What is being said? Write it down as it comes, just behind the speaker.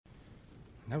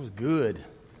That was good.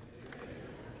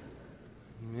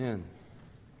 Amen.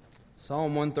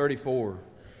 Psalm 134.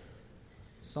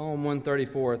 Psalm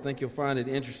 134. I think you'll find it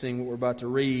interesting what we're about to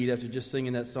read after just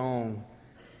singing that song.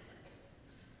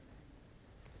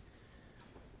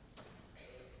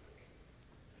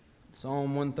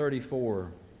 Psalm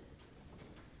 134.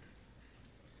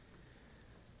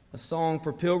 A song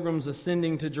for pilgrims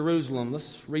ascending to Jerusalem.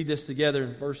 Let's read this together,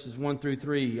 verses 1 through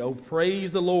 3. Oh,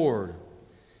 praise the Lord,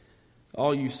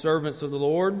 all you servants of the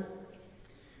Lord,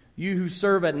 you who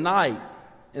serve at night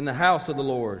in the house of the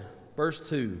Lord. Verse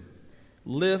 2.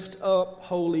 Lift up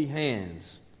holy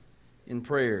hands in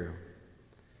prayer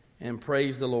and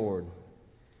praise the Lord.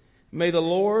 May the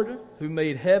Lord, who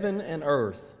made heaven and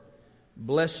earth,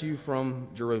 bless you from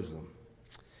Jerusalem.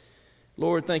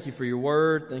 Lord, thank you for your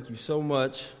word. Thank you so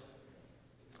much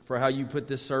for how you put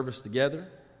this service together.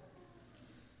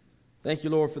 Thank you,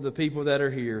 Lord, for the people that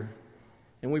are here.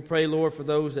 And we pray, Lord, for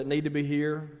those that need to be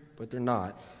here, but they're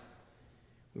not.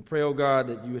 We pray, oh God,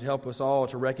 that you would help us all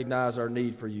to recognize our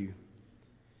need for you.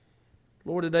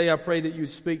 Lord, today I pray that you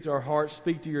would speak to our hearts,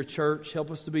 speak to your church.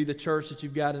 Help us to be the church that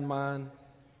you've got in mind.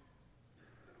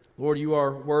 Lord, you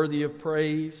are worthy of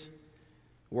praise,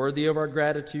 worthy of our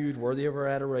gratitude, worthy of our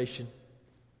adoration.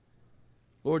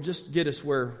 Lord, just get us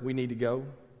where we need to go.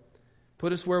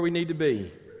 Put us where we need to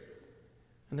be.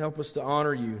 And help us to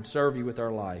honor you and serve you with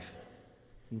our life.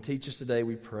 And teach us today,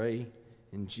 we pray,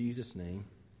 in Jesus' name.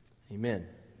 Amen.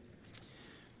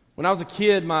 When I was a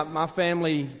kid, my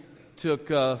family took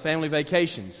family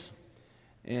vacations.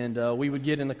 And we would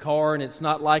get in the car, and it's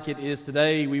not like it is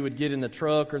today. We would get in the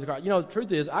truck or the car. You know, the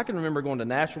truth is, I can remember going to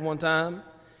Nashville one time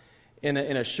in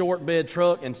a short bed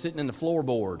truck and sitting in the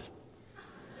floorboard.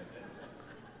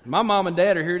 My mom and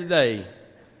dad are here today,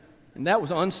 and that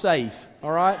was unsafe,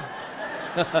 all right?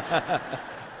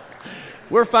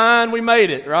 We're fine, we made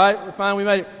it, right? We're fine, we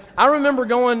made it. I remember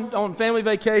going on family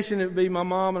vacation. It would be my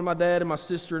mom and my dad and my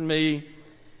sister and me,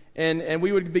 and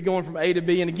we would be going from A to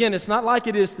B. And again, it's not like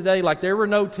it is today. Like, there were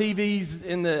no TVs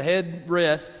in the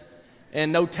headrest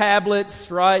and no tablets,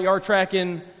 right? Yard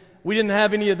tracking. We didn't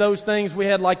have any of those things. We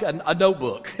had like a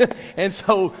notebook. And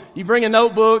so you bring a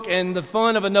notebook, and the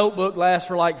fun of a notebook lasts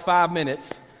for like 5 minutes.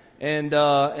 And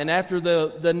after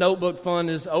the notebook fun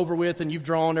is over with and you've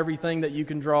drawn everything that you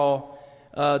can draw,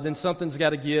 then something's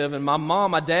got to give. And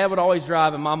my dad would always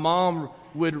drive, and my mom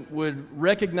would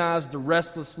recognize the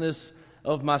restlessness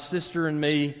of my sister and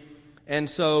me. And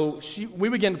so we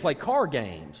began to play card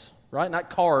games, right?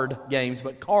 Not card games,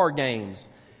 but card games.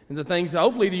 And the things,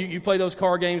 hopefully you play those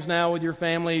card games now with your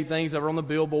family, things that are on the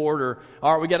billboard, or,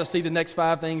 all right, we got to see the next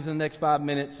 5 things in the next 5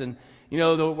 minutes. And, you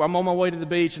know, I'm on my way to the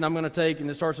beach, and I'm going to take, and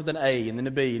it starts with an A and then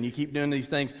a B, and you keep doing these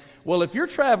things. Well, if you're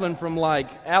traveling from, like,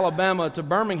 Alabama to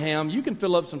Birmingham, you can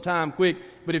fill up some time quick.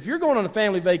 But if you're going on a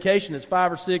family vacation that's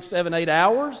 5 or 6, 7, 8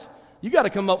 hours, you got to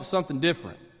come up with something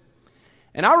different.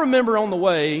 And I remember on the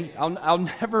way,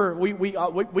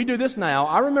 we do this now.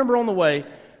 I remember on the way,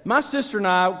 my sister and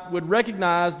I would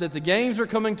recognize that the games are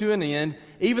coming to an end.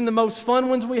 Even the most fun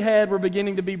ones we had were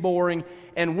beginning to be boring,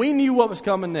 and we knew what was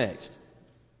coming next.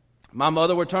 My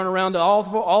mother would turn around to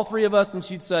all three of us, and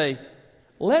she'd say,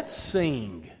 "Let's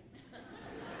sing."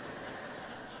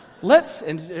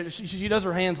 And she does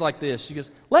her hands like this. She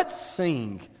goes, "Let's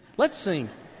sing. Let's sing."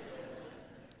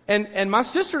 And my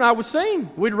sister and I would sing.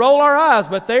 We'd roll our eyes,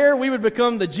 but there we would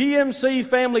become the GMC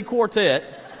family quartet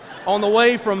on the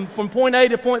way from point A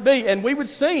to point B. And we would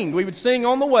sing. We would sing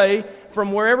on the way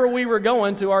from wherever we were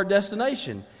going to our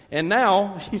destination. And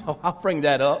now, I'll bring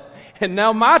that up. And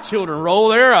now my children roll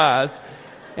their eyes.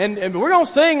 And we're going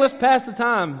to sing. Let's pass the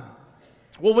time.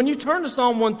 Well, when you turn to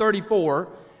Psalm 134,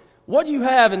 what you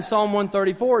have in Psalm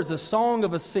 134 is a song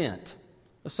of ascent.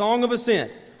 A song of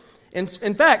ascent.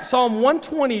 In fact, Psalm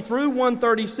 120 through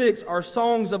 136 are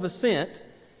songs of ascent,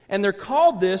 and they're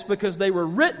called this because they were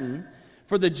written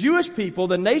for the Jewish people,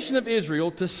 the nation of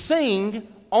Israel, to sing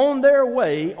on their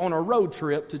way on a road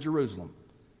trip to Jerusalem.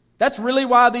 That's really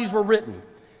why these were written.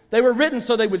 They were written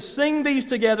so they would sing these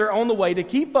together on the way to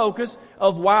keep focus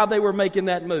of why they were making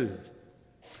that move.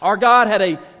 Our God had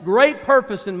a great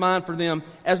purpose in mind for them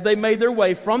as they made their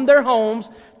way from their homes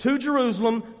to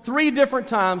Jerusalem 3 different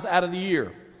times out of the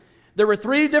year. There were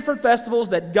 3 different festivals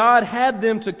that God had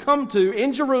them to come to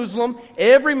in Jerusalem.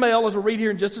 Every male, as we'll read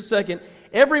here in just a second,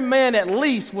 every man at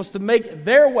least was to make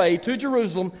their way to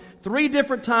Jerusalem 3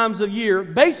 different times a year,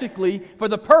 basically for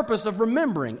the purpose of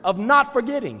remembering, of not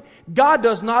forgetting. God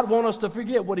does not want us to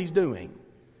forget what He's doing.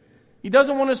 He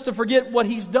doesn't want us to forget what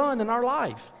He's done in our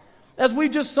life. As we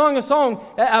just sung a song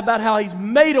about how He's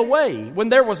made a way when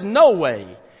there was no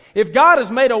way. If God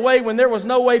has made a way when there was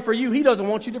no way for you, He doesn't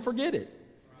want you to forget it.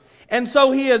 And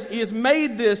so he has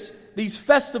made these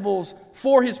festivals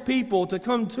for his people to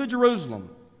come to Jerusalem.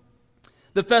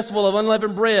 The festival of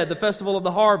unleavened bread, the festival of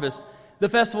the harvest, the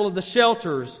festival of the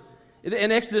shelters.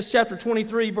 In Exodus chapter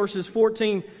 23, verses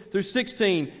 14 through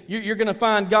 16, you're going to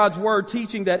find God's Word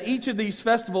teaching that each of these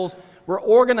festivals were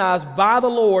organized by the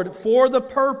Lord for the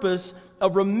purpose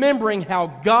of remembering how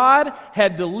God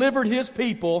had delivered His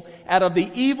people out of the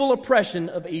evil oppression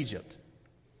of Egypt.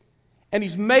 And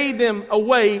He's made them a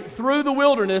way through the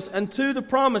wilderness and to the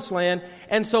promised land.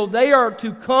 And so they are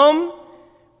to come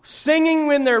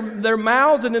singing in their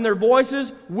mouths and in their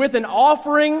voices with an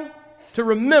offering to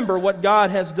remember what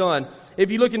God has done.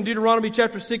 If you look in Deuteronomy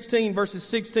chapter 16, verses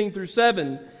 16 through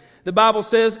 7, the Bible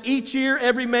says, each year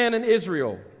every man in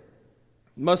Israel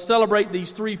must celebrate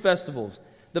these three festivals: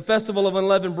 the festival of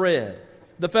unleavened bread,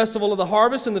 the festival of the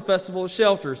harvest, and the festival of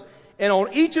shelters. And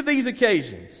on each of these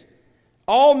occasions,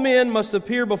 all men must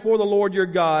appear before the Lord your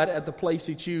God at the place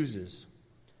He chooses.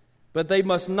 But they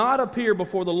must not appear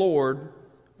before the Lord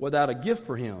without a gift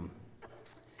for Him.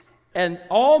 And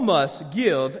all must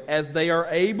give as they are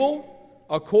able,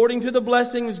 according to the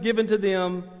blessings given to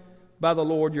them by the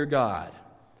Lord your God.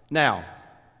 Now,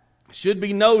 it should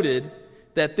be noted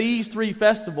that these three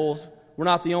festivals were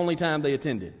not the only time they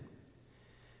attended.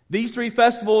 These three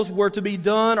festivals were to be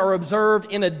done or observed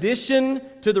in addition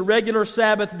to the regular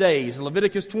Sabbath days.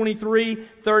 Leviticus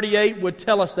 23:38 would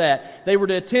tell us that. They were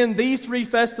to attend these three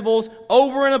festivals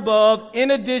over and above,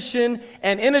 in addition,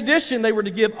 and in addition they were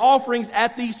to give offerings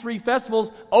at these three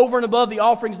festivals over and above the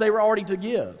offerings they were already to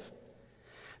give.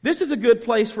 This is a good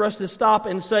place for us to stop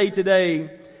and say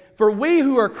today, for we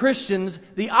who are Christians,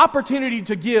 the opportunity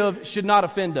to give should not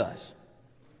offend us.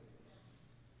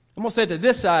 I'm going to say it to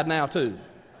this side now too.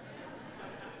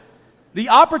 The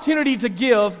opportunity to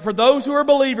give for those who are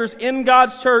believers in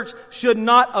God's church should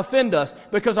not offend us,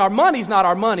 because our money's not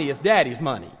our money, it's Daddy's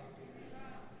money.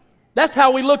 That's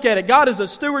how we look at it. God is a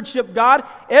stewardship God.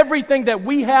 Everything that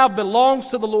we have belongs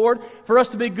to the Lord for us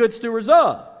to be good stewards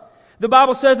of. The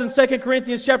Bible says in 2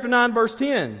 Corinthians chapter 9, verse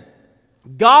 10,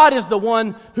 God is the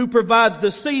one who provides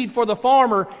the seed for the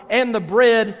farmer and the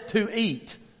bread to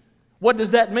eat. What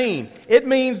does that mean? It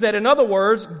means that, in other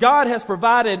words, God has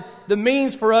provided the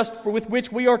means for us with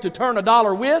which we are to turn a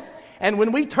dollar with. And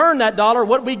when we turn that dollar,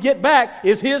 what we get back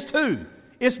is His too.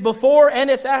 It's before and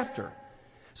it's after.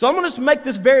 So I'm going to just make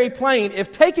this very plain.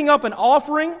 If taking up an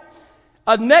offering,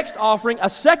 a next offering, a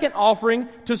second offering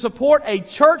to support a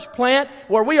church plant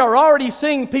where we are already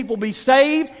seeing people be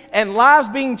saved and lives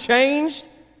being changed,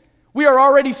 we are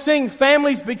already seeing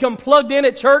families become plugged in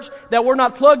at church that were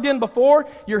not plugged in before.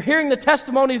 You're hearing the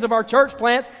testimonies of our church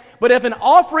plants. But if an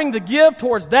offering to give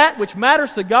towards that which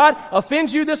matters to God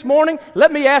offends you this morning, let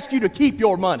me ask you to keep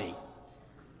your money.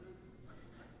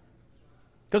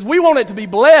 Because we want it to be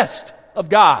blessed of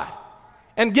God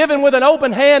and given with an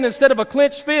open hand instead of a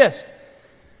clenched fist.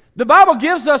 The Bible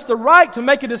gives us the right to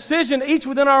make a decision each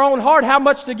within our own heart how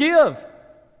much to give.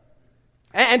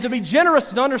 And to be generous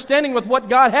and understanding with what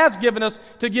God has given us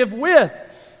to give with.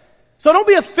 So don't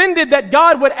be offended that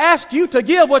God would ask you to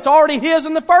give what's already His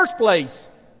in the first place.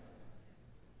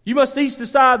 You must each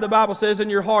decide, the Bible says, in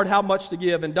your heart how much to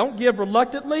give. And don't give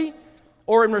reluctantly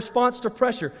or in response to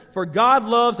pressure. For God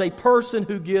loves a person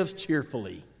who gives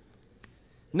cheerfully.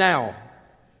 Now,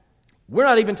 we're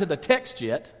not even to the text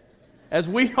yet, as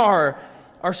we are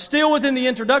still within the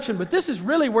introduction. But this is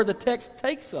really where the text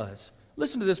takes us.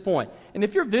 Listen to this point. And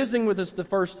if you're visiting with us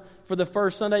for the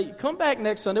first Sunday, come back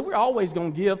next Sunday. We're always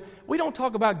going to give. We don't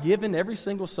talk about giving every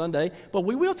single Sunday, but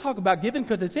we will talk about giving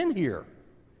because it's in here.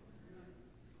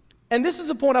 And this is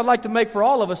the point I'd like to make for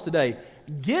all of us today.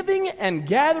 Giving and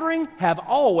gathering have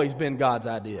always been God's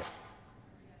idea.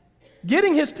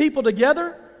 Getting His people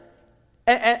together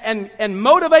and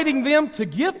motivating them to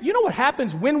give. You know what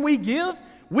happens when we give?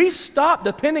 We stop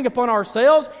depending upon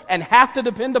ourselves and have to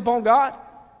depend upon God.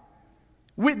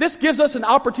 This gives us an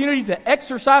opportunity to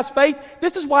exercise faith.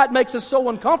 This is why it makes us so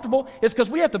uncomfortable. It's because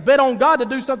we have to bet on God to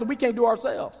do something we can't do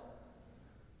ourselves.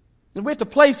 And we have to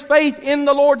place faith in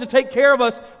the Lord to take care of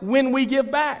us when we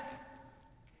give back.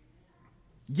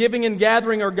 Giving and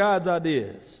gathering are God's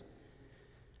ideas.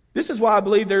 This is why I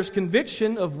believe there's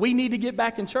conviction of we need to get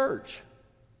back in church.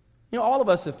 You know, all of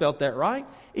us have felt that, right?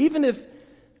 Even if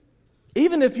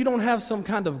you don't have some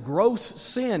kind of gross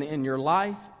sin in your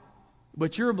life,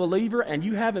 but you're a believer and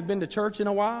you haven't been to church in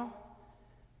a while,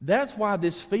 that's why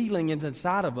this feeling is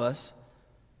inside of us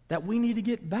that we need to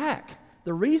get back.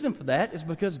 The reason for that is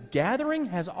because gathering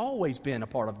has always been a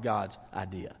part of God's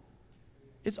idea.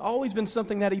 It's always been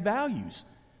something that He values.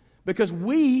 Because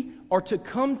we are to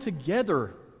come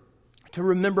together to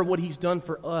remember what He's done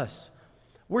for us.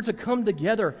 We're to come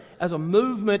together as a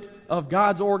movement of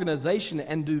God's organization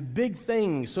and do big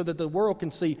things so that the world can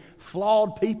see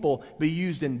flawed people be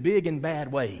used in big and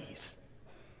bad ways.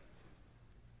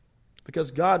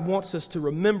 Because God wants us to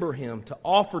remember Him, to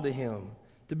offer to Him,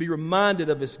 to be reminded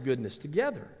of His goodness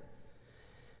together.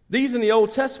 These in the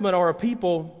Old Testament are a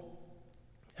people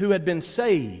who had been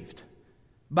saved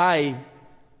by a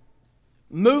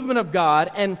movement of God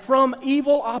and from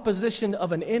evil opposition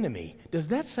of an enemy. Does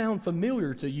that sound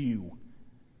familiar to you?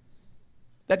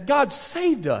 That God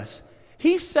saved us.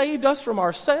 He saved us from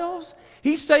ourselves.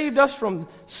 He saved us from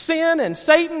sin and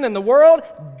Satan and the world.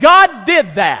 God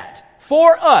did that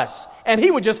for us, and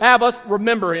He would just have us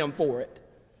remember Him for it.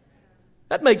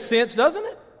 That makes sense, doesn't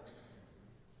it?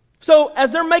 So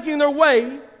as they're making their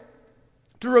way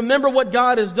to remember what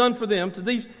God has done for them, to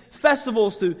these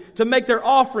festivals, to make their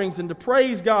offerings and to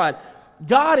praise God,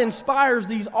 God inspires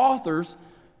these authors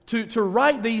to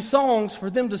write these songs for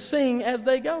them to sing as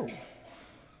they go.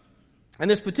 And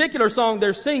this particular song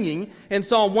they're singing in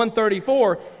Psalm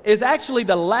 134 is actually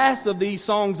the last of these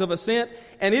songs of ascent,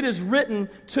 and it is written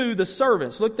to the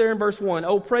servants. Look there in verse 1.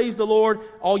 Oh, praise the Lord,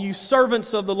 all you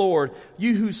servants of the Lord,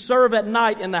 you who serve at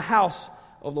night in the house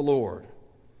of the Lord.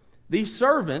 These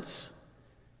servants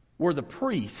were the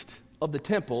priest of the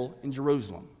temple in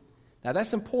Jerusalem. Now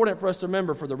that's important for us to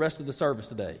remember for the rest of the service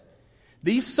today.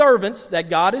 These servants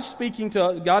that God is speaking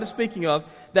of,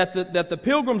 that the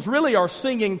pilgrims really are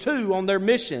singing to on their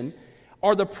mission,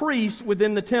 are the priests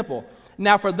within the temple.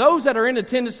 Now for those that are in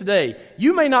attendance today,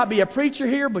 you may not be a preacher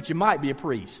here, but you might be a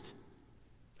priest.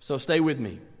 So stay with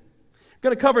me. I'm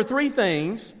going to cover three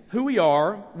things: who we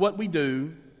are, what we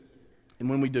do, and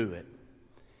when we do it.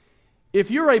 If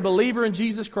you're a believer in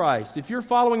Jesus Christ, if you're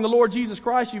following the Lord Jesus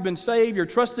Christ, you've been saved, you're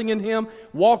trusting in Him,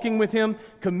 walking with Him,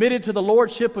 committed to the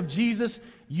Lordship of Jesus,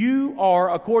 you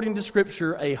are, according to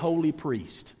Scripture, a holy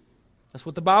priest. That's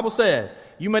what the Bible says.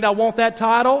 You may not want that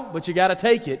title, but you got to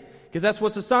take it, because that's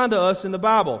what's assigned to us in the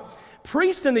Bible.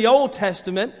 Priests in the Old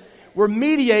Testament were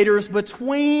mediators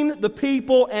between the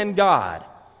people and God.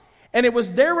 And it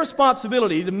was their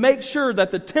responsibility to make sure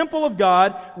that the temple of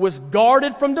God was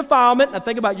guarded from defilement. Now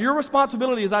think about your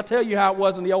responsibility as I tell you how it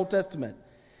was in the Old Testament.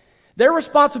 Their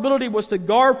responsibility was to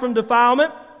guard from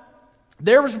defilement.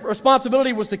 Their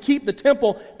responsibility was to keep the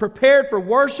temple prepared for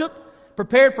worship,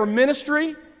 prepared for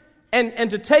ministry,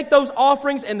 and to take those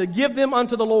offerings and to give them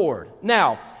unto the Lord.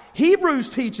 Now, Hebrews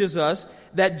teaches us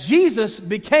that Jesus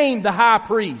became the high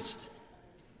priest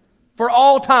for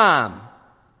all time.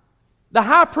 The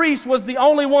high priest was the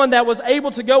only one that was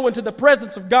able to go into the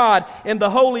presence of God in the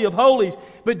Holy of Holies.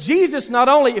 But Jesus not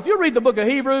only, if you read the book of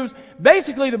Hebrews,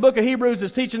 basically the book of Hebrews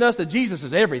is teaching us that Jesus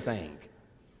is everything.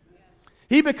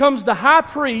 He becomes the high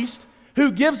priest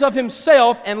who gives of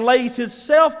Himself and lays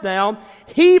Himself down.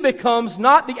 He becomes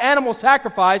not the animal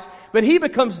sacrifice, but He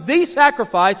becomes the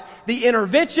sacrifice, the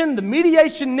intervention, the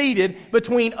mediation needed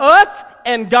between us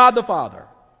and God the Father.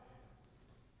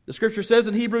 The Scripture says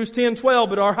in Hebrews 10:12,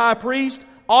 but our high priest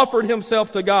offered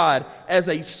himself to God as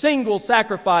a single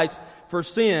sacrifice for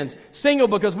sins. Single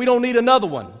because we don't need another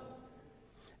one.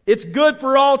 It's good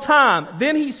for all time.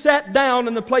 Then He sat down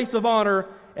in the place of honor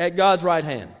at God's right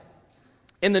hand.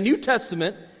 In the New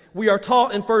Testament, we are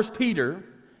taught in 1 Peter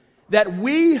that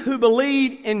we who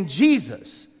believe in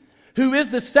Jesus, who is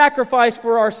the sacrifice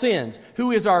for our sins,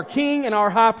 who is our King and our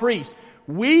high priest,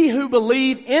 we who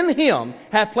believe in Him,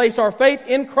 have placed our faith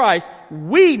in Christ,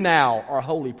 we now are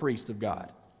holy priests of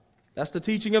God. That's the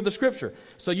teaching of the Scripture.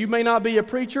 So you may not be a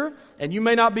preacher, and you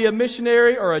may not be a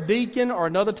missionary or a deacon or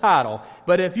another title,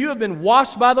 but if you have been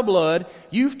washed by the blood,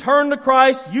 you've turned to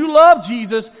Christ, you love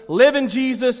Jesus, live in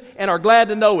Jesus, and are glad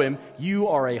to know Him, you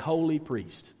are a holy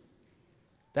priest.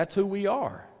 That's who we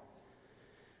are.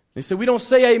 You see, we don't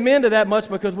say amen to that much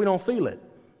because we don't feel it.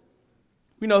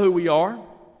 We know who we are.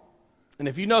 And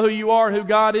if you know who you are and who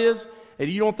God is, and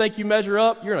you don't think you measure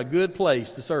up, you're in a good place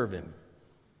to serve Him.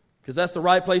 Because that's the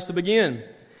right place to begin.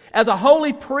 As a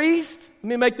holy priest, let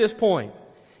me make this point.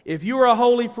 If you are a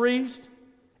holy priest,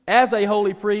 as a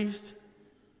holy priest,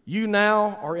 you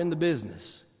now are in the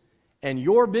business. And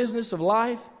your business of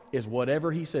life is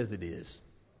whatever He says it is.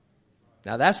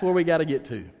 Now that's where we got to get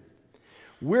to.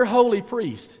 We're holy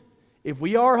priests. If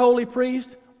we are holy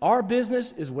priests, our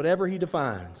business is whatever He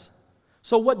defines.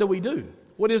 So what do we do?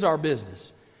 What is our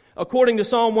business? According to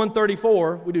Psalm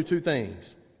 134, we do two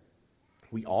things.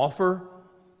 We offer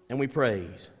and we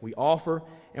praise. We offer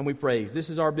and we praise. This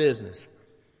is our business.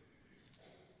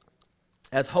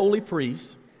 As holy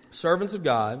priests, servants of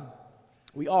God,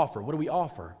 we offer. What do we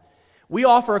offer? We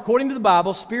offer, according to the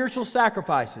Bible, spiritual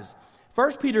sacrifices.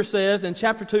 1 Peter says in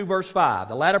chapter 2, verse 5,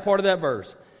 the latter part of that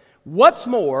verse, What's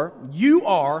more, you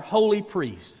are holy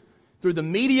priests. Through the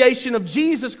mediation of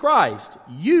Jesus Christ,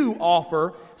 you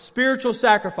offer spiritual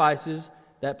sacrifices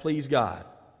that please God.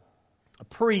 A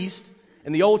priest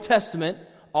in the Old Testament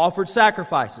offered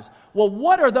sacrifices. Well,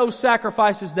 what are those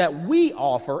sacrifices that we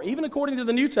offer, even according to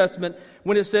the New Testament,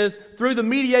 when it says, through the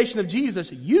mediation of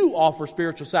Jesus, you offer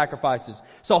spiritual sacrifices?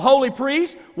 So, holy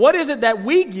priests, what is it that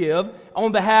we give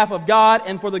on behalf of God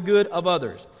and for the good of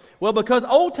others? Well, because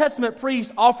Old Testament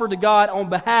priests offered to God on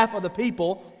behalf of the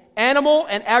people animal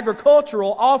and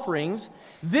agricultural offerings,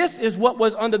 this is what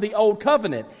was under the Old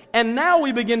Covenant. And now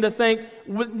we begin to think,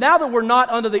 now that we're not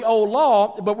under the old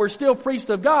law, but we're still priests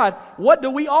of God, what do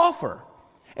we offer?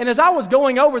 And as I was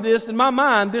going over this in my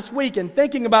mind this week and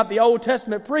thinking about the Old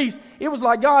Testament priests, it was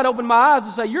like God opened my eyes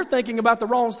to say, you're thinking about the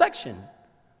wrong section.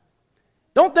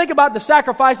 Don't think about the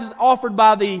sacrifices offered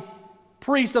by the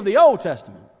priests of the Old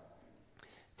Testament.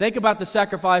 Think about the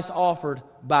sacrifice offered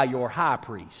by your high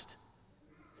priest.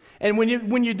 And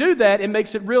when you do that, it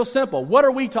makes it real simple. What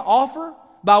are we to offer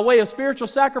by way of spiritual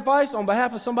sacrifice on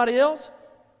behalf of somebody else?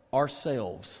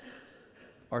 Ourselves.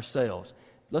 Ourselves.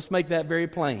 Let's make that very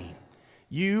plain.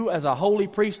 You, as a holy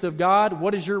priest of God,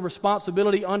 what is your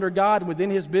responsibility under God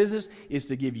within His business? Is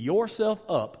to give yourself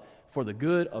up for the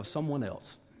good of someone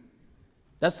else.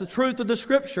 That's the truth of the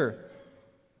Scripture.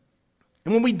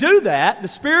 And when we do that, the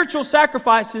spiritual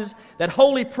sacrifices that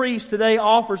holy priest today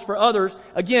offers for others,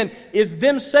 again, is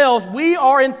themselves, we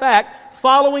are in fact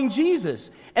following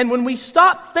Jesus. And when we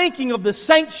stop thinking of the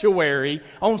sanctuary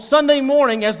on Sunday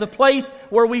morning as the place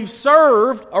where we've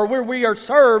served or where we are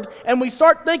served, and we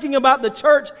start thinking about the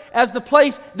church as the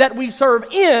place that we serve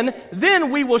in,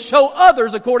 then we will show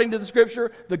others, according to the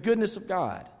Scripture, the goodness of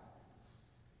God.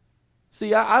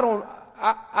 See, I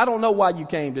don't know why you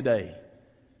came today.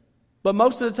 But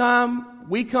most of the time,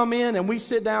 we come in and we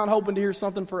sit down hoping to hear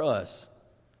something for us.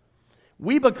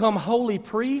 We become holy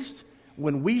priests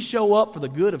when we show up for the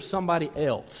good of somebody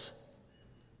else.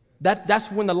 That's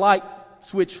when the light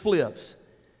switch flips.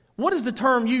 What is the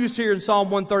term used here in Psalm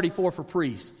 134 for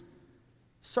priests?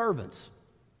 Servants.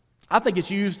 I think it's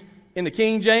used in the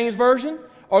King James Version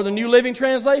or the New Living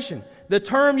Translation. The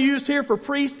term used here for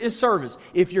priest is servants.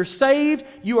 If you're saved,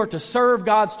 you are to serve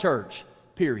God's church,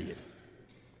 period.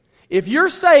 If you're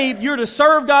saved, you're to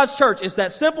serve God's church. It's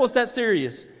that simple, it's that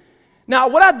serious. Now,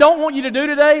 what I don't want you to do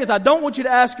today is I don't want you to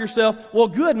ask yourself, well,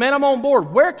 good, man, I'm on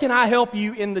board. Where can I help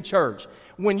you in the church?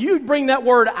 When you bring that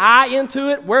word I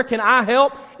into it, where can I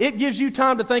help? It gives you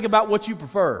time to think about what you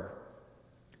prefer.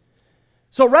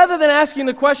 So rather than asking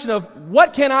the question of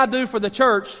what can I do for the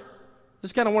church,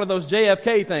 this is kind of one of those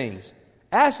JFK things.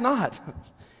 Ask not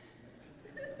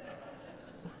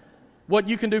what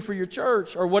you can do for your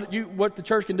church or what the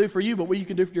church can do for you, but what you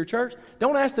can do for your church.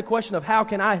 Don't ask the question of how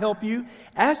can I help you.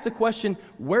 Ask the question,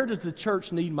 where does the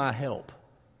church need my help?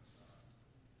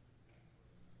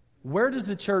 Where does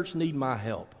the church need my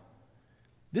help?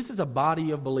 This is a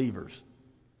body of believers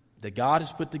that God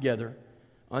has put together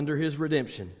under His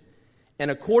redemption. And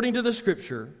according to the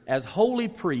Scripture, as holy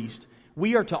priests,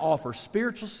 we are to offer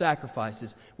spiritual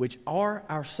sacrifices, which are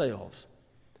ourselves,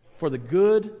 for the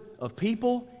good of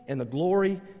people and the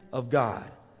glory of God.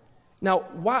 Now,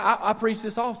 why I preach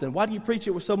this often. Why do you preach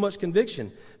it with so much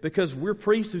conviction? Because we're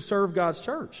priests who serve God's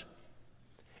church.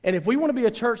 And if we want to be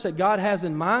a church that God has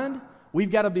in mind,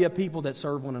 we've got to be a people that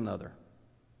serve one another.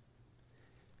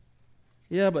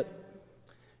 Yeah, but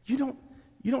you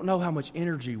don't know how much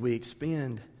energy we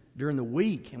expend during the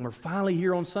week, and we're finally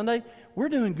here on Sunday. We're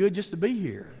doing good just to be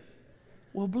here.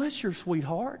 Well, bless your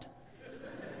sweetheart.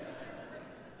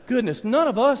 Goodness, none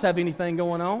of us have anything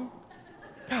going on.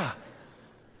 God.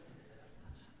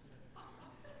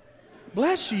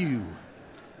 Bless you.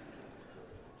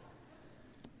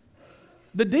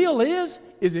 The deal is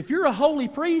if you're a holy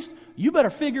priest, you better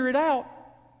figure it out.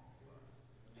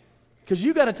 Because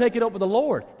you got to take it up with the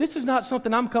Lord. This is not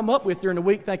something I'm come up with during the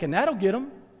week thinking, that'll get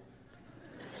them.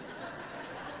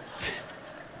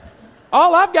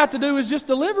 All I've got to do is just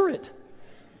deliver it.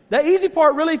 The easy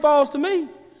part really falls to me.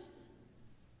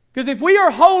 Because if we are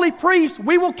holy priests,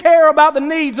 we will care about the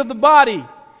needs of the body.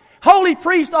 Holy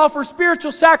priests offer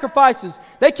spiritual sacrifices.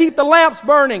 They keep the lamps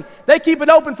burning. They keep it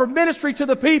open for ministry to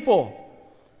the people.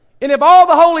 And if all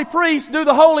the holy priests do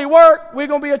the holy work, we're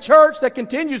going to be a church that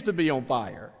continues to be on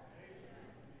fire.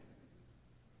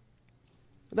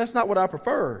 But that's not what I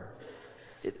prefer.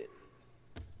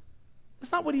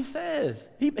 That's not what he says.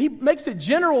 He makes it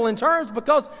general in terms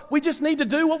because we just need to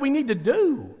do what we need to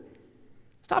do.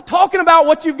 Stop talking about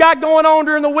what you've got going on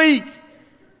during the week.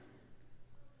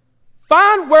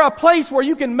 Find a place where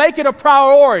you can make it a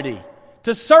priority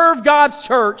to serve God's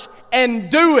church and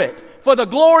do it for the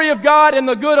glory of God and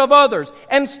the good of others.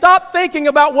 And stop thinking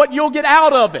about what you'll get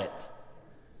out of it.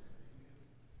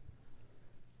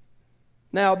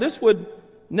 Now, this would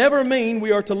never mean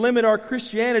we are to limit our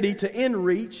Christianity to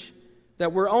in-reach,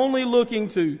 that we're only looking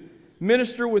to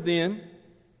minister within.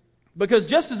 Because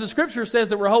just as the Scripture says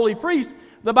that we're holy priests,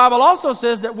 the Bible also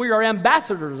says that we are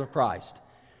ambassadors of Christ.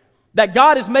 That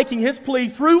God is making His plea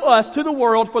through us to the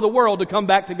world for the world to come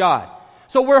back to God.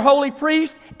 So we're holy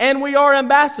priests and we are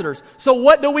ambassadors. So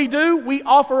what do? We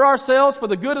offer ourselves for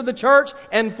the good of the church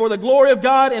and for the glory of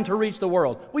God and to reach the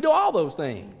world. We do all those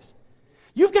things.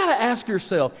 You've got to ask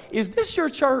yourself, is this your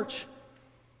church?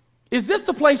 Is this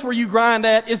the place where you grind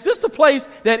at? Is this the place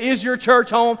that is your church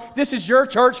home? This is your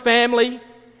church family?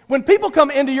 When people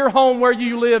come into your home where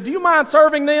you live, do you mind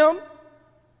serving them?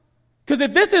 Because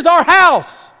if this is our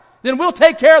house, then we'll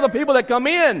take care of the people that come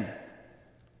in.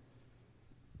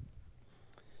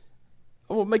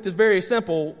 I will make this very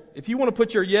simple. If you want to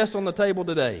put your yes on the table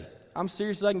today, I'm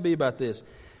serious as I can be about this.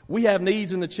 We have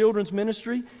needs in the children's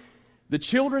ministry. The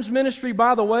children's ministry,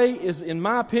 by the way, is, in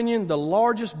my opinion, the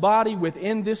largest body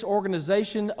within this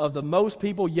organization of the most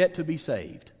people yet to be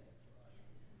saved.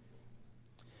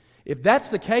 If that's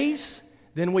the case,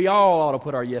 then we all ought to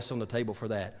put our yes on the table for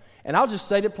that. And I'll just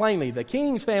say it plainly. The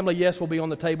King's family yes will be on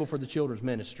the table for the children's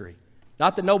ministry.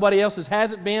 Not that nobody else's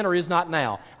hasn't been or is not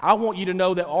now. I want you to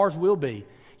know that ours will be.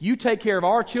 You take care of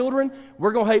our children,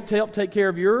 we're going to help take care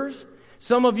of yours.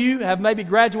 Some of you have maybe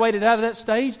graduated out of that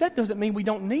stage. That doesn't mean we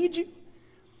don't need you.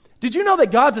 Did you know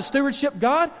that God's a stewardship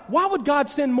God? Why would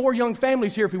God send more young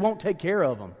families here if He won't take care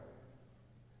of them?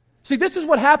 See, this is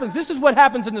what happens. This is what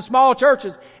happens in the small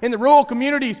churches, in the rural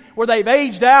communities where they've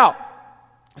aged out.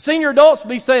 Senior adults will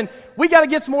be saying, we got to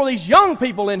get some more of these young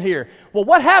people in here. Well,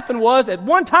 what happened was, at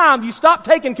one time, you stopped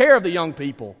taking care of the young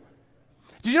people.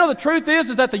 Did you know the truth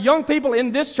is that the young people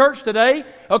in this church today,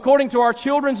 according to our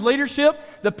children's leadership,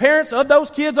 the parents of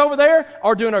those kids over there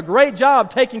are doing a great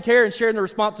job taking care and sharing the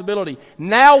responsibility.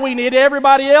 Now we need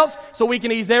everybody else so we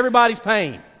can ease everybody's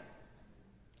pain.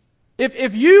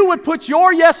 If you would put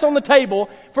your yes on the table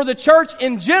for the church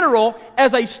in general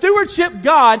as a stewardship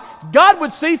God, God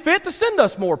would see fit to send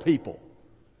us more people.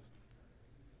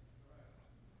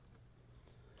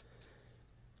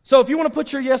 So if you want to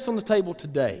put your yes on the table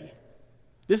today,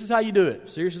 this is how you do it,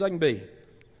 serious as I can be.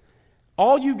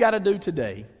 All you got to do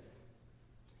today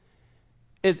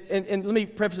is, and let me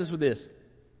preface this with this.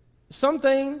 Some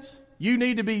things you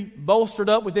need to be bolstered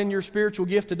up within your spiritual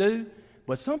gift to do,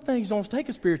 but some things don't take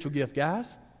a spiritual gift, guys.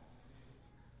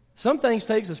 Some things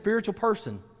takes a spiritual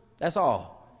person. That's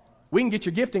all. We can get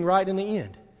your gifting right in the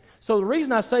end. So the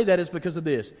reason I say that is because of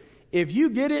this. If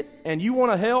you get it and you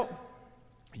want to help,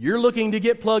 you're looking to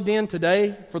get plugged in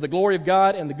today for the glory of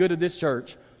God and the good of this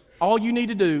church, all you need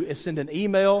to do is send an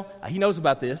email. He knows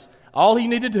about this. All you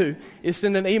need to do is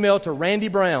send an email to Randy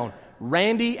Brown,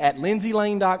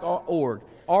 randy@lindsaylane.org.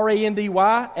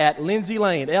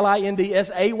 RANDY@LindsaylAne,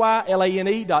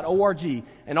 LINDSAYLANE.org.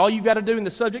 And all you got to do in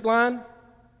the subject line,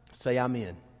 say I'm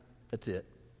in. That's it.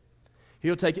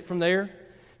 He'll take it from there.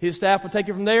 His staff will take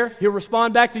it from there. He'll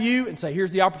respond back to you and say,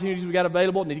 here's the opportunities we got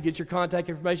available. Need to get your contact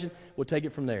information. We'll take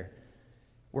it from there.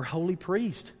 We're holy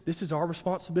priests. This is our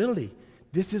responsibility.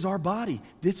 This is our body.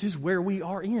 This is where we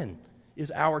are in,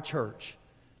 is our church.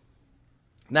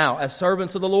 Now, as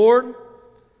servants of the Lord,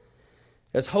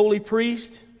 as holy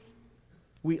priests,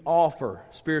 we offer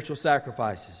spiritual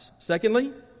sacrifices.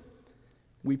 Secondly,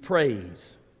 we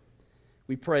praise.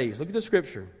 We praise. Look at the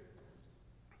scripture.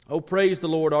 Oh, praise the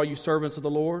Lord, all you servants of the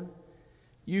Lord.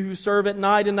 You who serve at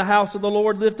night in the house of the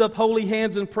Lord, lift up holy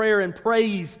hands in prayer and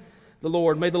praise the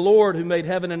Lord. May the Lord who made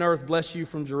heaven and earth bless you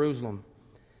from Jerusalem.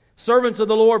 Servants of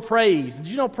the Lord, praise. Did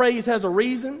you know praise has a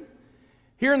reason?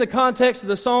 Here in the context of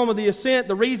the Psalm of the Ascent,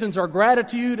 the reasons are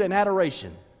gratitude and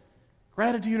adoration.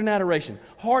 Gratitude and adoration.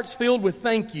 Hearts filled with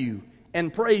thank you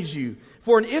and praise you.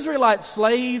 For an Israelite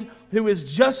slave who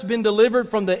has just been delivered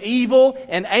from the evil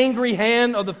and angry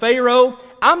hand of the Pharaoh,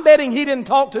 I'm betting he didn't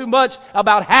talk too much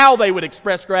about how they would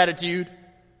express gratitude.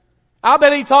 I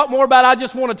bet he talked more about, I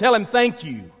just want to tell him thank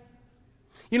you.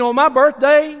 You know, on my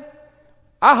birthday,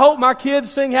 I hope my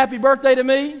kids sing happy birthday to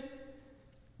me,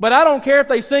 but I don't care if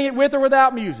they sing it with or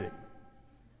without music.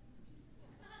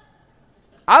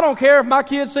 I don't care if my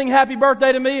kids sing happy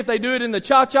birthday to me if they do it in the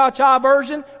cha-cha-cha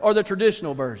version or the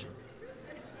traditional version.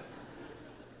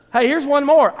 Hey, here's one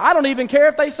more. I don't even care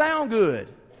if they sound good.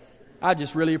 I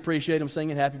just really appreciate them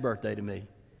singing happy birthday to me.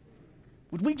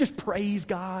 Would we just praise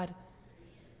God?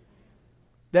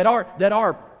 That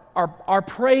our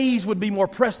praise would be more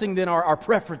pressing than our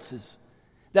preferences.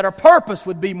 That our purpose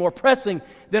would be more pressing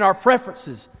than our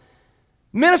preferences.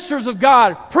 Ministers of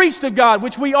God, priests of God,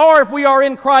 which we are if we are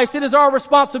in Christ, it is our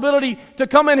responsibility to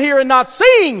come in here and not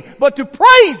sing, but to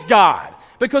praise God.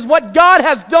 Because what God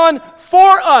has done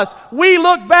for us, we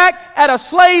look back at a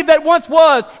slave that once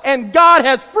was, and God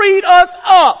has freed us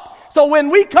up. So when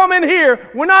we come in here,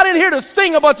 we're not in here to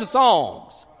sing a bunch of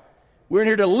songs. We're in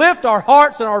here to lift our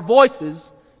hearts and our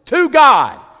voices to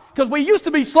God. Because we used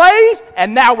to be slaves,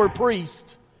 and now we're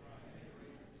priests.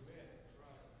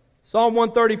 Psalm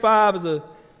 135 is a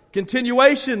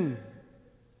continuation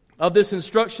of this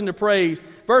instruction to praise.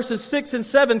 Verses 6 and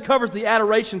 7 covers the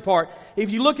adoration part. If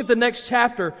you look at the next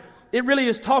chapter, it really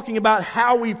is talking about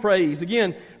how we praise.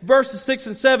 Again, verses 6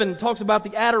 and 7 talks about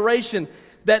the adoration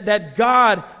that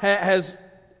God has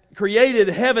created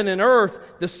heaven and earth,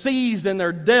 the seas and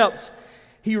their depths.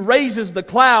 He raises the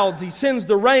clouds. He sends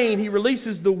the rain. He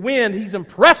releases the wind. He's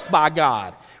impressed by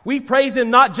God. We praise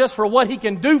Him not just for what He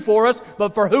can do for us,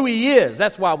 but for who He is.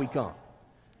 That's why we come.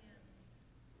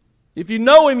 If you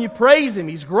know Him, you praise Him.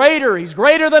 He's greater. He's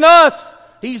greater than us.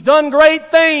 He's done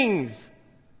great things.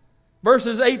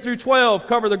 Verses 8 through 12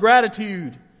 cover the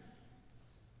gratitude.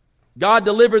 God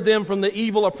delivered them from the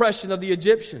evil oppression of the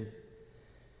Egyptian.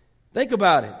 Think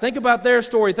about it. Think about their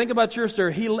story. Think about your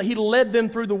story. He led them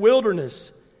through the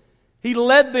wilderness. He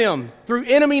led them through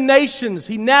enemy nations.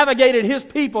 He navigated His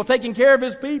people, taking care of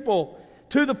His people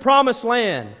to the promised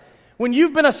land. When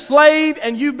you've been a slave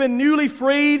and you've been newly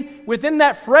freed, within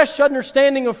that fresh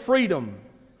understanding of freedom,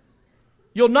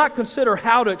 you'll not consider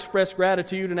how to express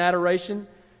gratitude and adoration.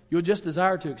 You'll just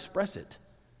desire to express it.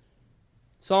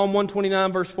 Psalm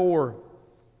 129 verse 4.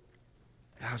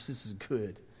 Gosh, this is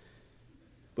good.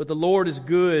 But the Lord is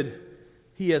good.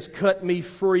 He has cut me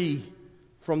free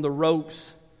from the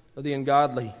ropes of the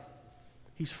ungodly.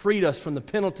 He's freed us from the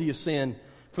penalty of sin,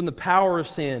 from the power of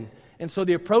sin. And so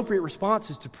the appropriate response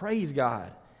is to praise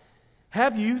God.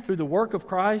 Have you, through the work of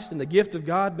Christ and the gift of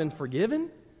God, been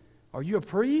forgiven? Are you a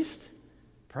priest?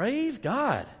 Praise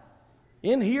God.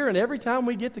 In here and every time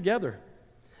we get together.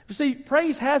 You see,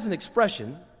 praise has an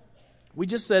expression. We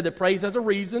just said that praise has a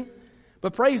reason,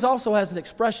 but praise also has an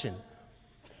expression.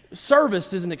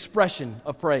 Service is an expression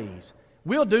of praise.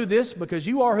 We'll do this because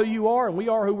you are who you are and we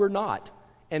are who we're not.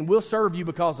 And we'll serve you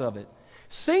because of it.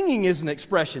 Singing is an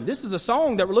expression. This is a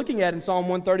song that we're looking at in Psalm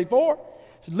 134.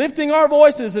 It's lifting our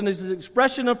voices and it's an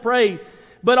expression of praise.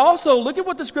 But also, look at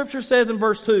what the Scripture says in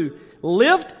verse 2.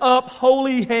 Lift up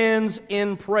holy hands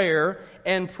in prayer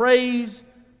and praise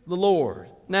the Lord.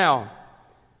 Now,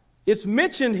 it's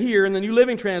mentioned here in the New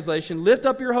Living Translation, lift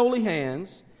up your holy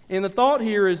hands. And the thought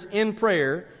here is in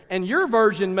prayer. And your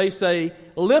version may say,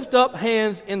 lift up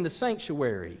hands in the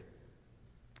sanctuary.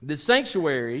 The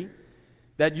sanctuary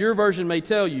that your version may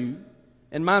tell you,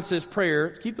 and mine says prayer.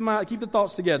 Keep the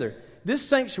thoughts together. This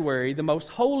sanctuary, the most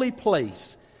holy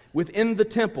place within the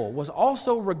temple, was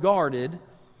also regarded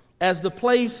as the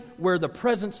place where the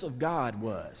presence of God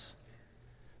was.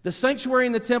 The sanctuary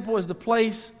in the temple is the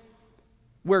place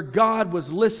where God was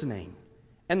listening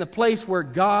and the place where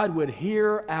God would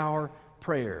hear our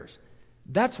prayers.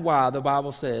 That's why the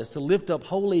Bible says to lift up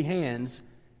holy hands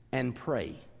and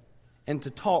pray and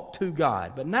to talk to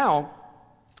God. But now,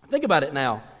 think about it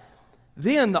now.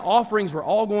 Then the offerings were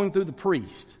all going through the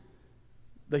priest.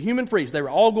 The human priest. They were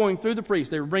all going through the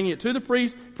priest. They were bringing it to the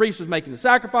priest. The priest was making the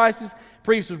sacrifices. The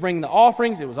priest was bringing the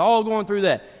offerings. It was all going through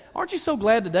that. Aren't you so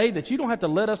glad today that you don't have to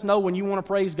let us know when you want to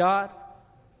praise God?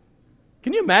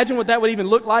 Can you imagine what that would even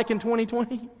look like in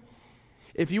 2020?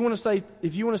 If you want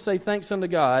to say thanks unto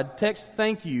God, text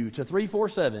thank you to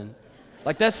 347.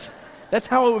 Like that's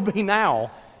how it would be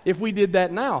now if we did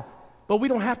that now. But we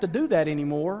don't have to do that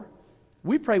anymore.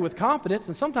 We pray with confidence,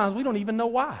 and sometimes we don't even know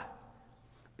why.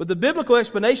 But the biblical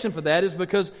explanation for that is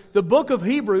because the book of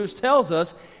Hebrews tells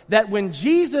us that when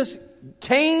Jesus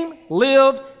came,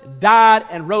 lived, died,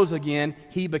 and rose again,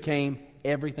 He became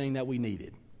everything that we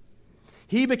needed.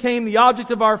 He became the object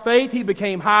of our faith. He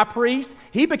became high priest.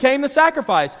 He became the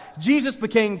sacrifice. Jesus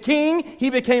became king. He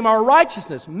became our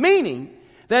righteousness. Meaning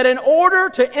that in order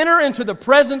to enter into the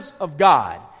presence of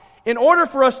God, in order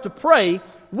for us to pray,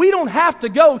 we don't have to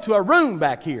go to a room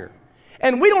back here.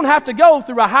 And we don't have to go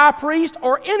through a high priest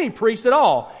or any priest at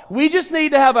all. We just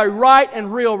need to have a right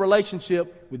and real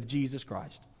relationship with Jesus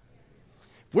Christ.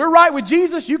 If we're right with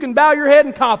Jesus, you can bow your head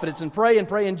in confidence and pray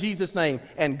in Jesus' name,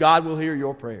 and God will hear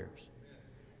your prayers.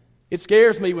 It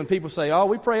scares me when people say, oh,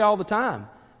 we pray all the time.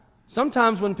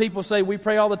 Sometimes when people say we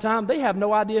pray all the time, they have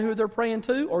no idea who they're praying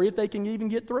to or if they can even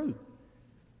get through.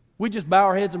 We just bow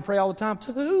our heads and pray all the time.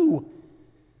 To who?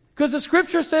 Because the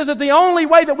Scripture says that the only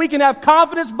way that we can have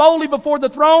confidence boldly before the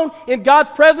throne in God's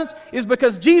presence is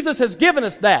because Jesus has given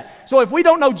us that. So if we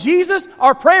don't know Jesus,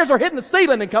 our prayers are hitting the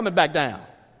ceiling and coming back down.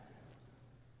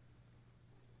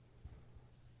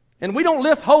 And we don't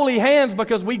lift holy hands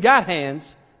because we got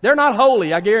hands. They're not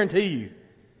holy, I guarantee you.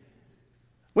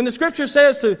 When the Scripture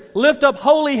says to lift up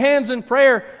holy hands in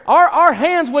prayer, our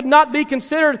hands would not be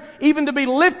considered even to be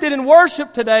lifted in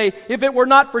worship today if it were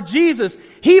not for Jesus.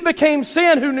 He became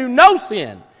sin who knew no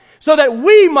sin, so that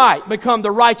we might become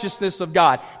the righteousness of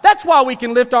God. That's why we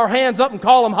can lift our hands up and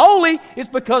call Him holy. It's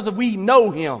because we know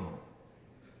Him.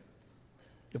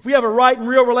 If we have a right and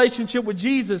real relationship with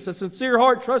Jesus, a sincere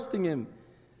heart trusting Him,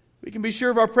 we can be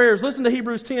sure of our prayers. Listen to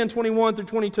Hebrews 10:21 through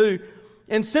 22.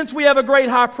 And since we have a great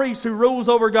high priest who rules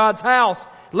over God's house,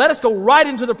 let us go right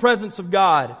into the presence of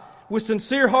God with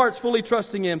sincere hearts fully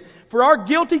trusting Him. For our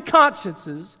guilty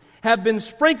consciences have been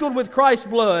sprinkled with Christ's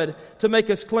blood to make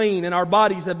us clean, and our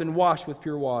bodies have been washed with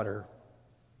pure water.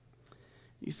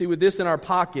 You see, with this in our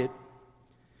pocket,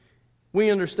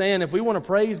 we understand if we want to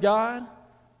praise God,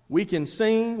 we can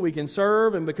sing, we can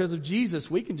serve, and because of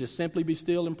Jesus, we can just simply be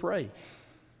still and pray.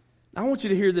 Now, I want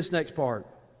you to hear this next part.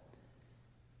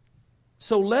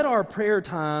 So let our prayer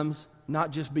times not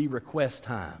just be request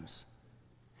times.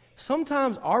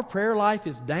 Sometimes our prayer life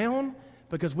is down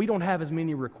because we don't have as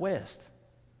many requests.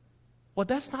 Well,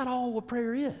 that's not all what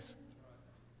prayer is.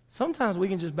 Sometimes we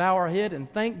can just bow our head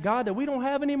and thank God that we don't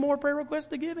have any more prayer requests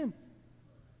to give Him.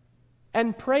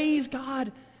 And praise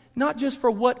God, not just for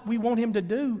what we want Him to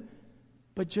do,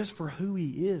 but just for who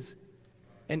He is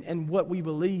and what we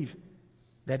believe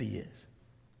that He is.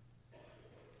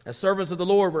 As servants of the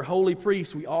Lord, we're holy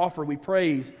priests. We offer, we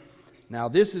praise. Now,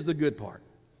 this is the good part.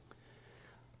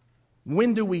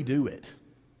 When do we do it?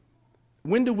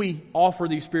 When do we offer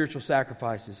these spiritual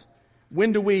sacrifices?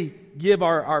 When do we give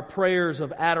our prayers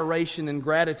of adoration and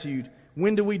gratitude?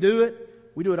 When do we do it?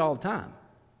 We do it all the time.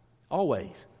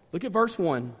 Always. Look at verse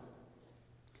 1.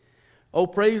 Oh,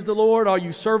 praise the Lord, all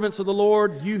you servants of the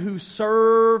Lord, you who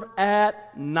serve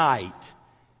at night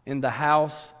in the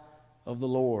house of the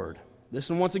Lord.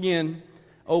 Listen once again.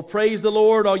 Oh, praise the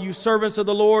Lord, all you servants of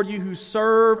the Lord, you who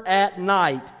serve at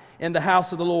night in the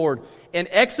house of the Lord. In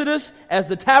Exodus, as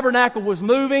the tabernacle was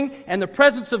moving and the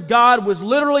presence of God was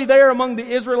literally there among the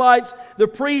Israelites, the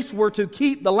priests were to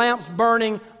keep the lamps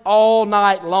burning all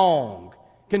night long,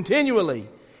 continually.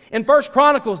 In 1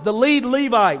 Chronicles, the lead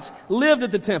Levites lived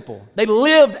at the temple. They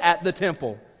lived at the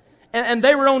temple. And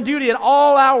they were on duty at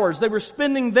all hours. They were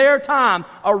spending their time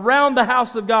around the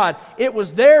house of God. It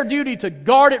was their duty to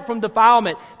guard it from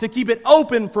defilement, to keep it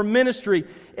open for ministry.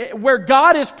 Where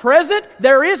God is present,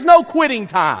 there is no quitting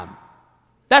time.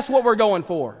 That's what we're going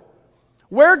for.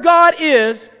 Where God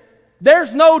is,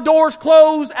 there's no doors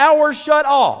closed, hours shut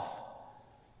off.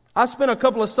 I spent a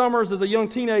couple of summers as a young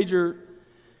teenager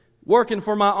working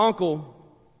for my uncle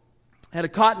at a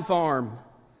cotton farm.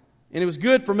 And it was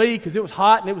good for me because it was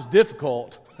hot and it was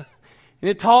difficult. And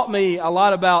it taught me a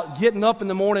lot about getting up in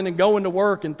the morning and going to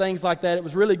work and things like that. It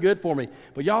was really good for me.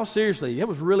 But y'all, seriously, it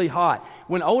was really hot.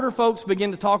 When older folks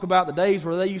begin to talk about the days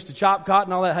where they used to chop cotton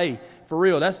and all that, hey, for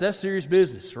real, that's serious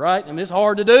business, right? And it's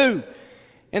hard to do.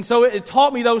 And so it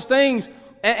taught me those things.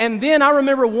 And then I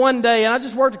remember one day, and I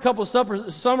just worked a couple of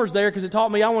summers there because it taught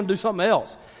me I want to do something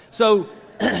else. So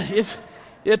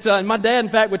my dad, in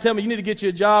fact, would tell me, you need to get you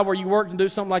a job where you work and do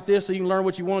something like this so you can learn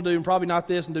what you want to do and probably not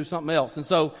this and do something else. And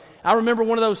so I remember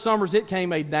one of those summers, it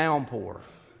came a downpour.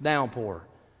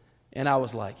 And I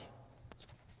was like,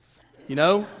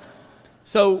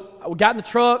 So I got in the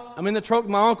truck. I'm in the truck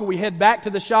with my uncle. We head back to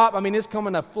the shop. I mean, it's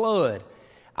coming a flood.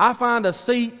 I find a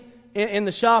seat in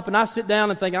the shop and I sit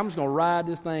down and think, I'm just going to ride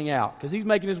this thing out. Because he's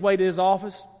making his way to his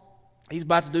office. He's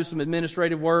about to do some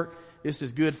administrative work. This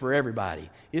is good for everybody.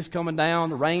 It's coming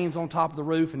down, the rain's on top of the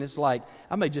roof, and it's like,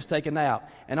 I may just take a nap.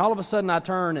 And all of a sudden I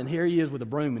turn, and here he is with a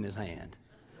broom in his hand.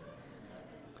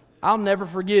 I'll never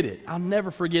forget it. I'll never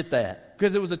forget that,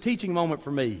 because it was a teaching moment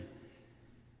for me.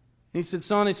 He said,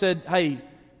 son, hey,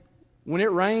 when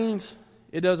it rains,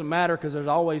 it doesn't matter because there's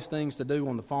always things to do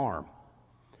on the farm.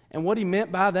 And what he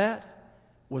meant by that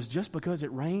was just because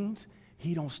it rains,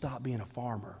 he don't stop being a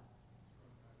farmer.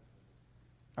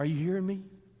 Are you hearing me?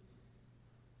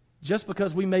 Just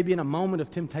because we may be in a moment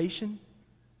of temptation,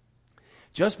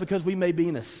 just because we may be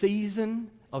in a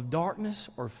season of darkness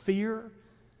or fear,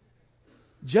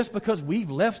 just because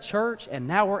we've left church and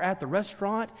now we're at the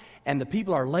restaurant and the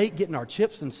people are late getting our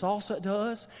chips and salsa to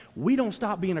us, we don't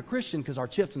stop being a Christian because our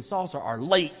chips and salsa are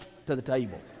late to the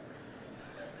table.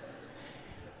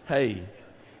 Hey,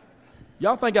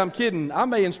 y'all think I'm kidding? I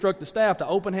may instruct the staff to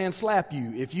open hand slap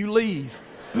you if you leave.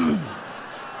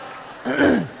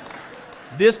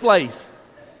 this place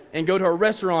and go to a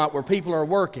restaurant where people are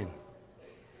working,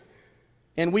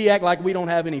 and we act like we don't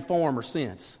have any form or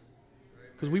sense.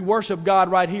 Because we worship God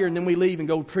right here, and then we leave and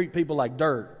go treat people like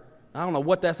dirt. I don't know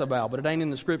what that's about, but it ain't in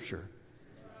the Scripture.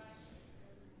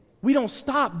 We don't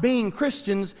stop being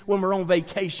Christians when we're on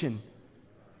vacation.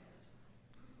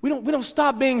 We don't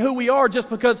stop being who we are just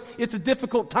because it's a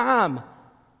difficult time.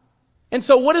 And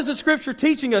so what is the Scripture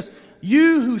teaching us?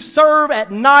 You who serve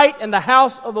at night in the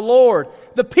house of the Lord.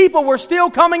 The people were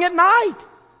still coming at night.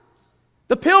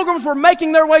 The pilgrims were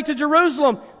making their way to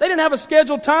Jerusalem. They didn't have a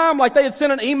scheduled time like they had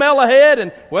sent an email ahead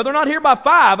and, well, they're not here by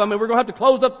 5. We're going to have to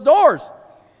close up the doors.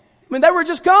 They were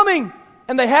just coming.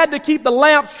 And they had to keep the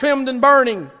lamps trimmed and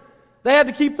burning. They had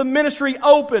to keep the ministry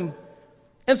open.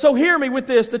 And so hear me with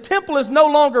this. The temple is no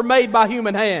longer made by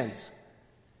human hands.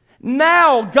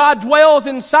 Now God dwells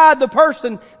inside the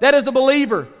person that is a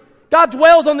believer. God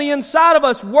dwells on the inside of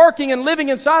us, working and living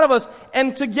inside of us,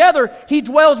 and together He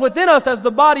dwells within us as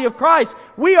the body of Christ.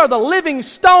 We are the living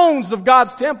stones of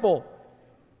God's temple.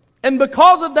 And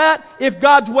because of that, if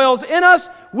God dwells in us,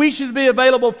 we should be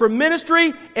available for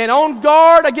ministry and on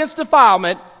guard against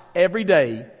defilement every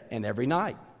day and every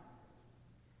night.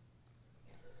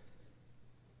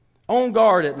 On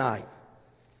guard at night.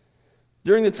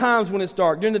 During the times when it's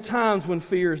dark, during the times when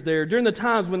fear is there, during the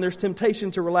times when there's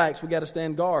temptation to relax, we got to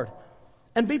stand guard.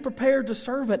 And be prepared to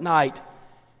serve at night.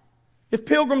 If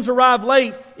pilgrims arrive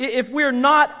late, if we're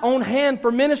not on hand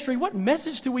for ministry, what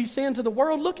message do we send to the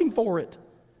world looking for it?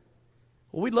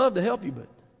 Well, we'd love to help you, but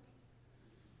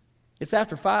it's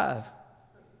after 5.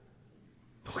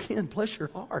 Again, bless your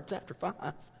heart, it's after 5.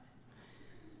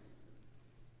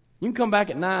 You can come back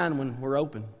at 9 when we're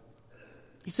open.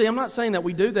 You see, I'm not saying that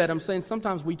we do that. I'm saying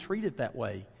sometimes we treat it that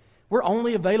way. We're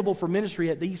only available for ministry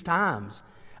at these times.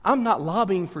 I'm not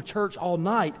lobbying for church all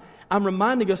night. I'm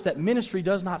reminding us that ministry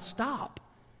does not stop.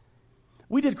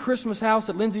 We did Christmas House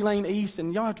at Lindsay Lane East,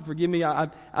 and y'all have to forgive me.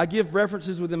 I give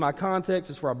references within my context.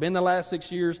 It's where I've been the last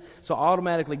 6 years, so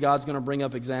automatically God's going to bring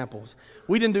up examples.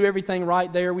 We didn't do everything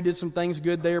right there. We did some things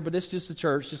good there, but it's just a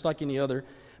church, just like any other.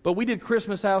 But we did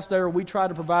Christmas House there. We tried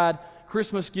to provide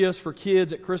Christmas gifts for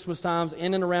kids at Christmas times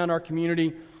in and around our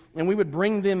community, and we would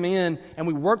bring them in, and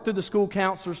we worked through the school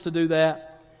counselors to do that.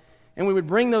 And we would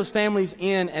bring those families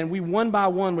in, and we one by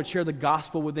one would share the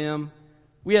gospel with them.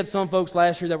 We had some folks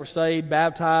last year that were saved,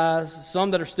 baptized,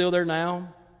 some that are still there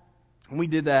now. And we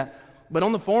did that. But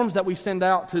on the forms that we send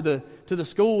out to the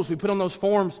schools, we put on those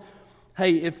forms,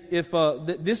 hey, if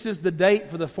this is the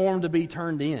date for the form to be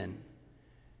turned in.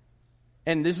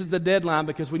 And this is the deadline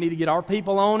because we need to get our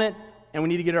people on it, and we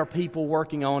need to get our people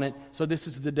working on it. So this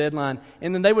is the deadline.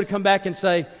 And then they would come back and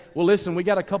say, well, listen, we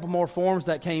got a couple more forms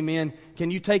that came in.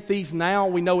 Can you take these now?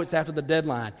 We know it's after the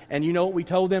deadline. And you know what we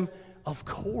told them? Of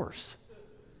course.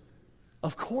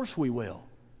 Of course we will.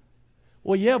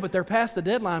 Well, yeah, but they're past the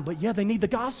deadline. But yeah, they need the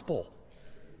gospel.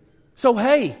 So,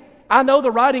 hey, I know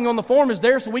the writing on the form is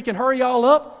there so we can hurry y'all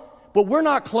up. But we're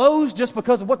not closed just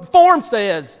because of what the form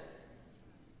says.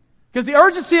 Because the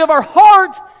urgency of our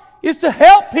heart is to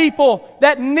help people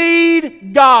that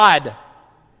need God.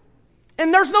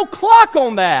 And there's no clock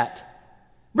on that.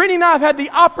 Brittany and I have had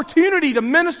the opportunity to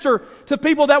minister to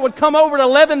people that would come over at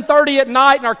 11:30 at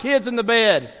night and our kids in the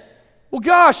bed. Well,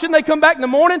 gosh, shouldn't they come back in the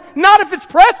morning? Not if it's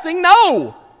pressing,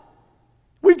 no.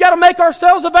 We've got to make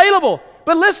ourselves available.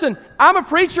 But listen, I'm a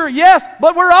preacher, yes,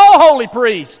 but we're all holy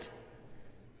priests.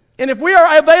 And if we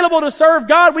are available to serve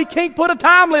God, we can't put a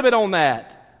time limit on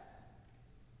that.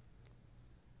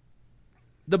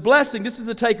 The blessing, this is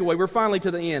the takeaway. We're finally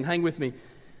to the end. Hang with me.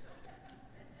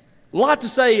 A lot to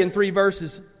say in 3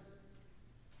 verses.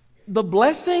 The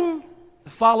blessing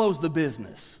follows the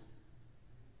business.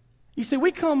 You see,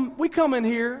 we come in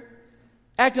here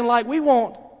acting like we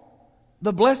want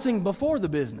the blessing before the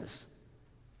business.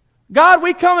 God,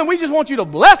 we come and we just want you to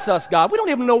bless us, God. We don't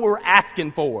even know what we're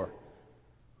asking for.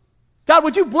 God,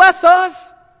 would you bless us?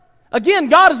 Again,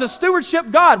 God is a stewardship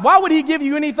God. Why would He give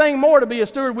you anything more to be a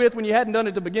steward with when you hadn't done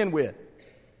it to begin with?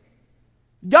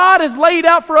 God has laid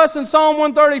out for us in Psalm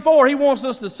 134. He wants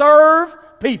us to serve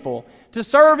people, to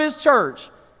serve His church.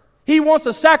 He wants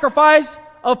a sacrifice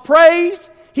of praise.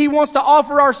 He wants to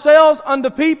offer ourselves unto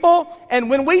people. And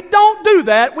when we don't do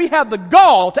that, we have the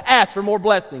gall to ask for more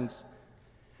blessings.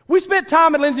 We spent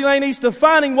time at Lindsay Lane East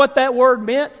defining what that word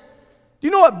meant. Do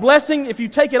you know what blessing, if you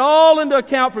take it all into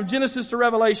account from Genesis to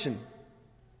Revelation?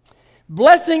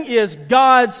 Blessing is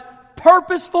God's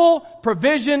purposeful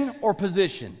provision or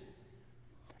position.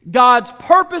 God's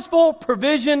purposeful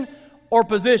provision or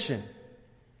position.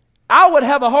 I would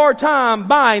have a hard time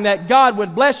buying that God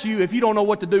would bless you if you don't know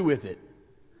what to do with it.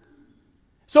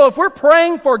 So if we're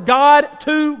praying for God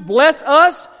to bless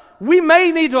us, we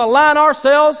may need to align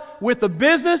ourselves with the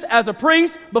business as a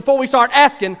priest before we start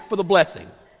asking for the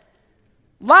blessing.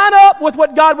 Line up with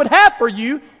what God would have for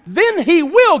you, then He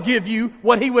will give you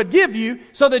what He would give you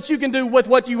so that you can do with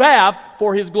what you have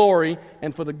for His glory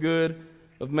and for the good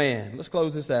of man. Let's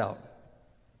close this out.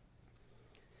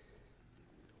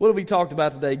 What have we talked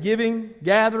about today? Giving,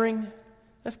 gathering.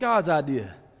 That's God's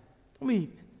idea.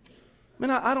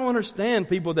 I don't understand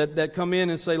people that come in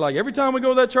and say, like, every time we go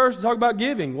to that church to talk about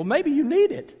giving. Well, maybe you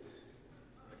need it.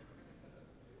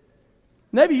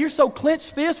 Maybe you're so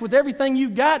clenched fist with everything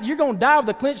you've got, you're going to die with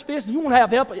a clenched fist and you won't have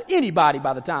help of anybody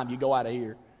by the time you go out of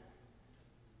here.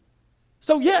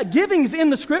 So yeah, giving's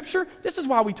in the Scripture. This is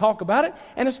why we talk about it.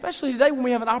 And especially today when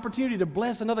we have an opportunity to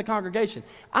bless another congregation.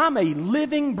 I'm a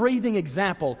living, breathing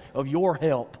example of your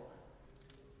help.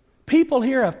 People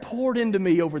here have poured into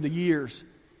me over the years.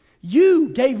 You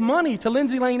gave money to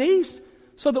Lindsay Lane East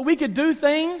so that we could do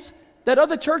things that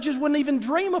other churches wouldn't even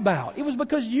dream about. It was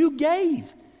because you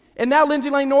gave. And now Lindsay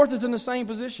Lane North is in the same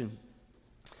position.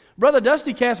 Brother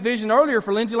Dusty cast vision earlier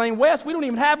for Lindsay Lane West. We don't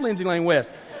even have Lindsay Lane West.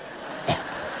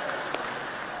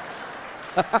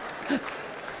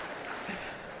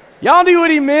 Y'all knew what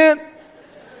he meant.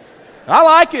 I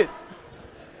like it.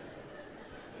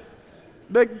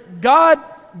 But God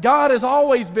has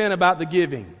always been about the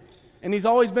giving. And He's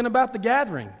always been about the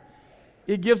gathering.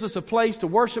 It gives us a place to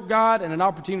worship God and an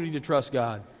opportunity to trust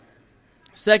God.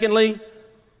 Secondly,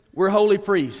 we're holy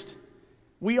priests.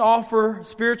 We offer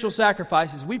spiritual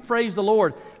sacrifices. We praise the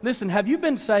Lord. Listen, have you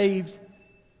been saved?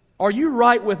 Are you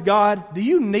right with God? Do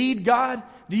you need God?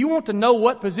 Do you want to know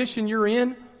what position you're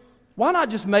in? Why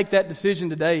not just make that decision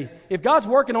today? If God's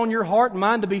working on your heart and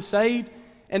mind to be saved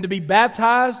and to be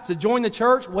baptized, to join the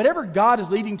church, whatever God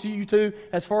is leading to you to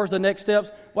as far as the next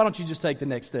steps, why don't you just take the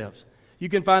next steps? You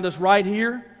can find us right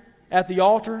here at the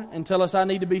altar and tell us I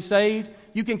need to be saved.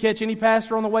 You can catch any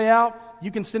pastor on the way out.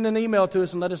 You can send an email to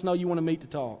us and let us know you want to meet to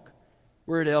talk.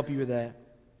 We're here to help you with that.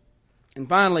 And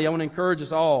finally, I want to encourage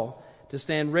us all to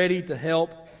stand ready to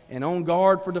help and on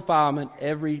guard for defilement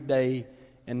every day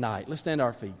and night. Let's stand to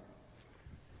our feet.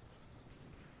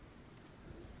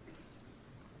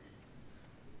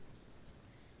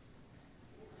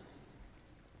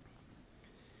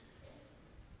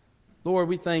 Lord,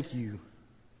 we thank you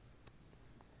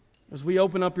as we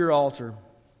open up your altar,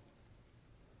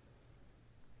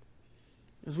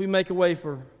 as we make a way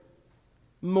for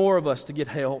more of us to get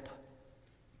help.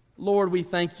 Lord, we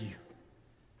thank you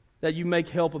that you make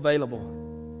help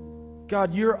available.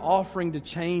 God, you're offering to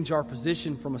change our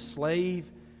position from a slave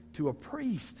to a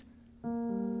priest.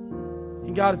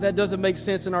 And God, if that doesn't make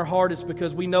sense in our heart, it's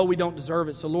because we know we don't deserve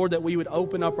it. So Lord, that we would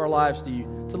open up our lives to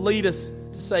you, to lead us,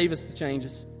 to save us, to change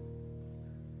us.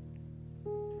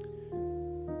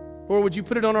 Lord, would you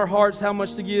put it on our hearts how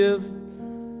much to give?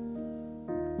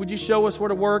 Would you show us where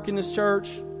to work in this church?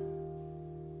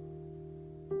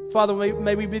 Father,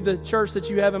 may we be the church that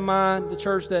you have in mind, the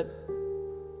church that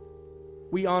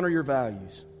we honor your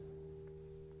values.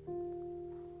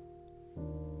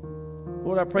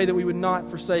 Lord, I pray that we would not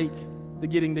forsake the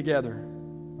getting together,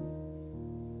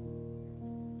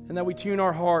 and that we tune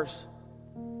our hearts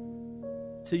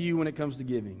to you when it comes to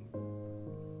giving.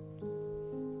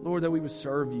 Lord, that we would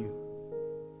serve you.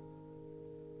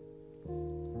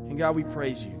 And God, we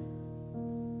praise you.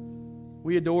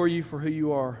 We adore you for who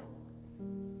you are.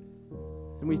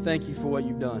 And we thank you for what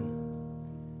you've done.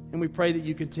 And we pray that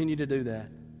you continue to do that.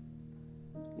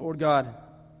 Lord God,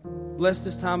 bless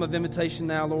this time of invitation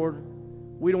now, Lord.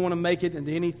 We don't want to make it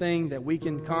into anything that we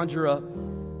can conjure up.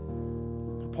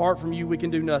 Apart from you, we can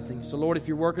do nothing. So, Lord, if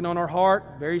you're working on our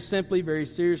heart, very simply, very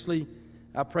seriously,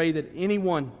 I pray that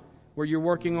anyone where you're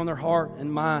working on their heart and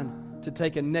mind to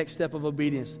take a next step of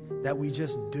obedience, that we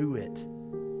just do it.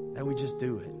 That we just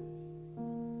do it.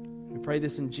 We pray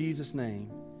this in Jesus' name.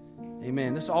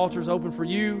 Amen. This altar is open for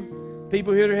you.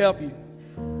 People here to help you.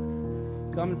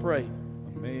 Come and pray.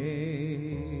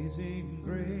 Amazing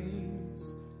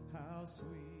grace, how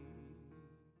sweet.